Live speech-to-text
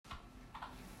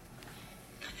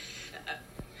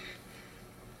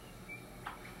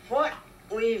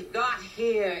we've got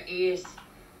here is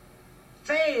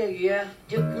failure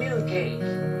to communicate.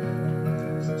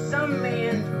 Some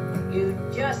men you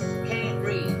just can't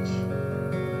reach.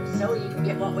 So you can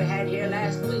get what we had here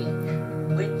last week,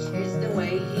 which is the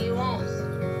way he wants it.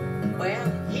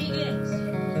 Well, he gets it.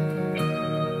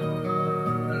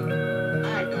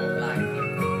 I don't like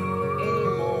it any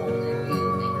more than you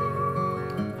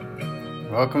do.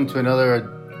 Welcome to another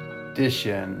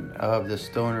edition of the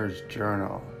Stoner's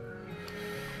Journal.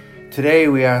 Today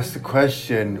we ask the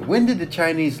question, when did the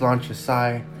Chinese launch a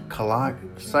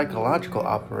psychological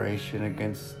operation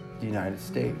against the United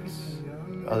States,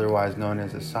 otherwise known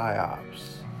as a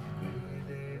PSYOPs?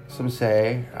 Some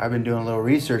say, I've been doing a little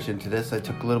research into this, I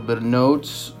took a little bit of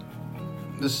notes.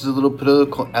 This is a little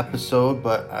political episode,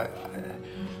 but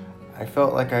I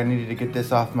felt like I needed to get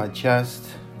this off my chest.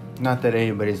 Not that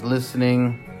anybody's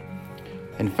listening.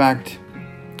 In fact,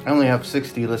 I only have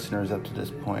 60 listeners up to this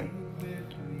point.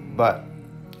 But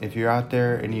if you're out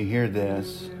there and you hear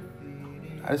this,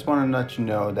 I just want to let you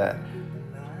know that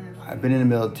I've been in the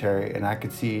military and I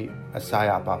could see a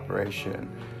PSYOP operation.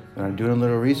 And I'm doing a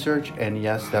little research, and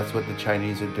yes, that's what the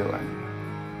Chinese are doing.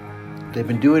 They've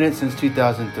been doing it since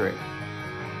 2003.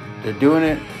 They're doing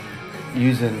it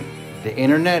using the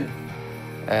internet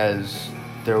as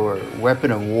their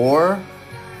weapon of war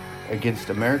against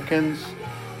Americans,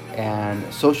 and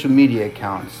social media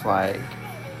accounts like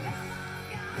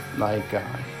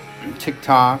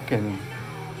TikTok and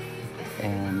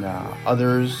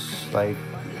others, like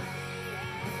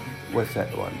what's that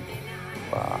one?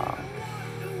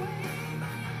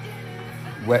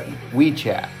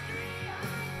 WeChat.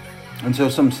 And so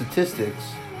some statistics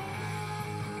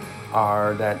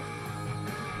are that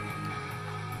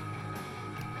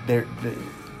they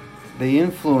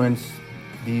influence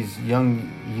these young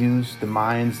youths, the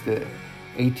minds, the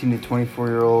 18 to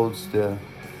 24-year-olds, the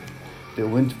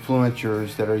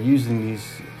influencers that are using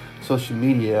these social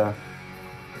media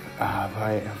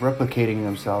by replicating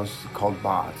themselves, called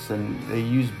bots. And they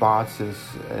use bots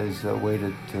as a way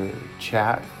to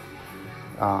chat,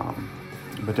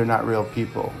 but they're not real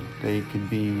people. They could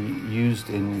be used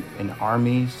in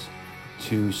armies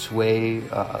to sway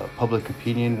public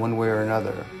opinion one way or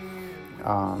another.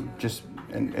 And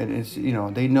it's,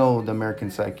 they know the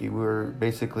American psyche. We're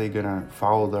basically gonna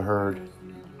follow the herd,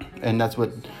 and that's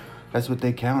what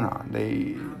they count on.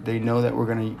 They know that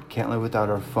can't live without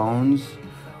our phones,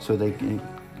 so they can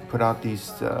put out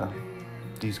these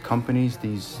companies,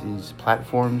 these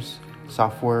platforms,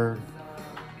 software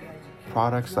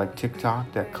products like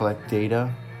TikTok that collect data,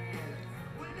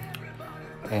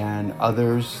 and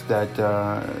others that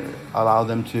allow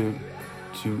them to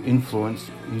influence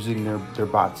using their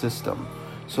bot system.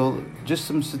 So just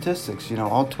some statistics,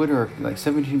 all Twitter, like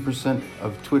 17%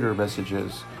 of Twitter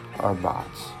messages are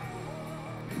bots.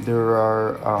 There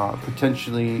are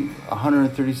potentially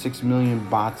 136 million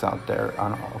bots out there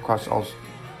across all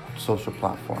social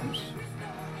platforms.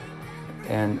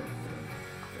 And,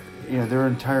 there are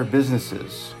entire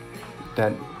businesses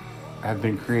that have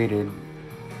been created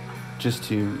just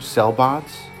to sell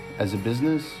bots as a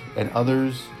business, and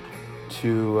others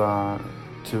to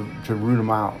root them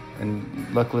out. And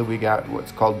luckily we got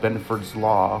what's called Benford's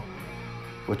Law,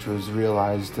 which was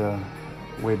realized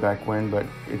way back when, but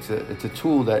it's a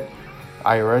tool that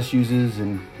IRS uses,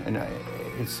 and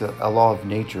it's a law of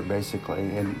nature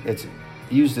basically, and it's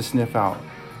used to sniff out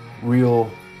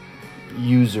real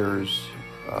users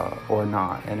or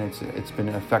not, and it's been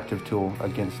an effective tool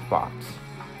against bots.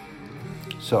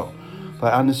 So,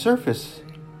 but on the surface,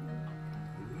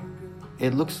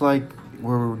 it looks like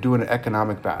we're doing an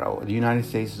economic battle. The United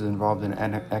States is involved in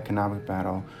an economic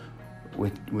battle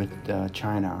with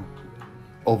China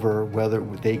over whether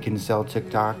they can sell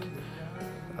TikTok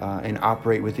and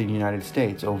operate within the United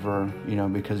States over,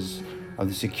 because of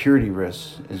the security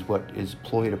risks is what is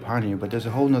ployed upon you. But there's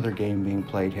a whole nother game being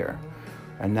played here,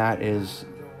 and that is,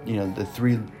 the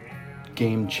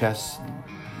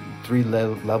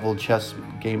three-level chess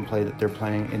gameplay that they're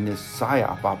playing in this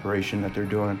PSYOP operation that they're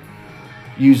doing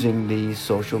using these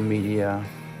social media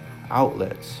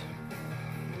outlets.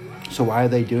 So why are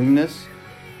they doing this?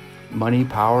 Money,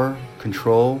 power,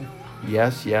 control,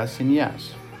 yes, and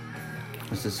yes.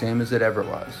 It's the same as it ever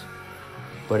was.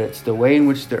 But it's the way in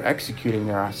which they're executing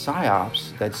their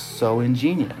PSYOPs that's so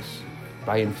ingenious.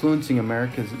 By influencing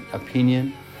America's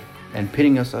opinion and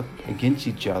pitting us up against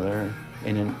each other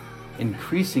in an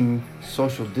increasing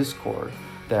social discord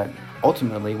that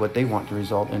ultimately what they want to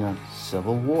result in a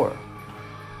civil war.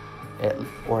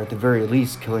 Or at the very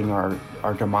least killing our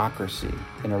democracy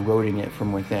and eroding it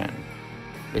from within.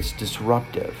 It's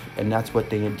disruptive, and that's what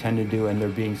they intend to do, and they're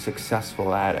being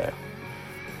successful at it.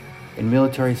 in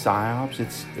military psyops,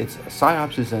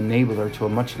 psyops is an enabler to a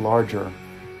much larger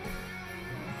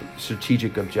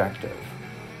strategic objective.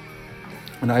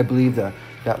 And I believe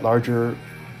that larger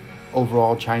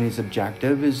overall Chinese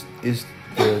objective is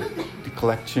the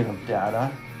collection of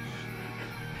data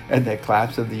and the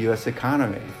collapse of the U.S.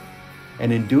 economy.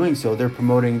 And in doing so, they're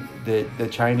promoting the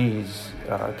Chinese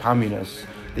communists,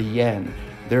 the yen,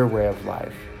 their way of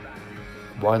life,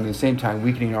 while at the same time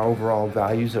weakening our overall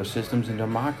values, our systems, and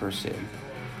democracy.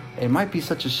 It might be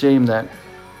such a shame that,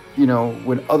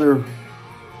 when other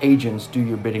agents do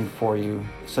your bidding for you,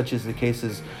 such as the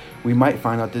cases, we might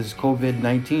find out this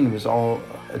COVID-19 was all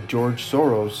a George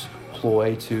Soros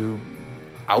ploy to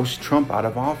oust Trump out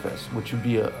of office, which would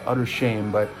be an utter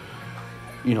shame. But,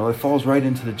 it falls right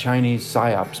into the Chinese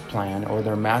PSYOPs plan, or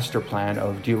their master plan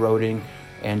of eroding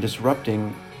and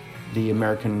disrupting the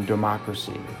American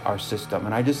democracy, our system.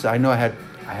 And I know I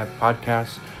have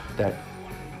podcasts that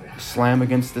slam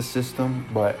against the system,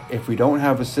 but if we don't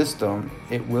have a system,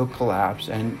 it will collapse,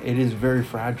 and it is very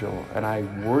fragile. And I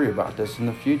worry about this in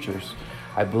the futures.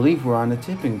 I believe we're on a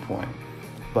tipping point,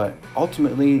 but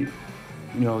ultimately,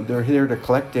 they're here to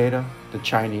collect data, the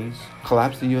Chinese,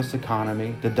 collapse the U.S.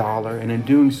 economy, the dollar, and in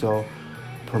doing so,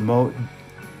 promote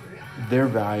their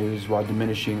values while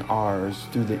diminishing ours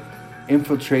through the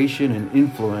infiltration and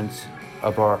influence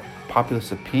of our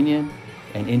populace opinion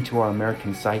and into our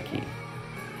American psyche.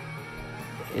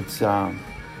 It's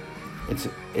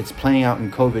playing out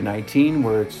in COVID-19,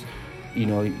 where it's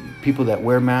people that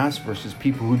wear masks versus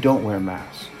people who don't wear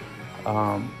masks.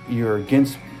 You're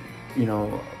against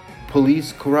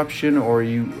police corruption, or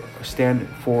you stand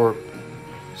for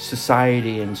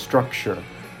society and structure.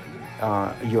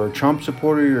 You're a Trump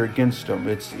supporter, you're against them.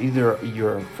 It's either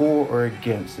you're for or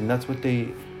against, and that's what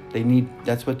they need.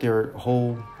 That's what their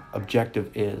whole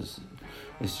objective is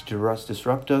to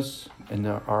disrupt us and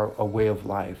our way of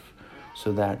life,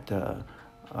 so that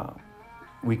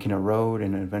we can erode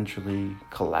and eventually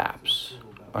collapse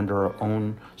under our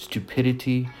own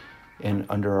stupidity and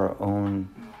under our own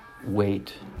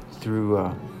weight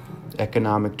through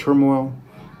economic turmoil.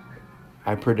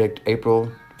 I predict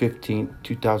April 15th,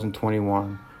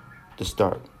 2021, the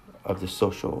start of the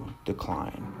social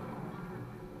decline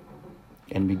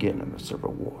and beginning of a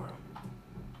civil war.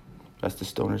 That's the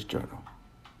Stoner's Journal.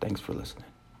 Thanks for listening.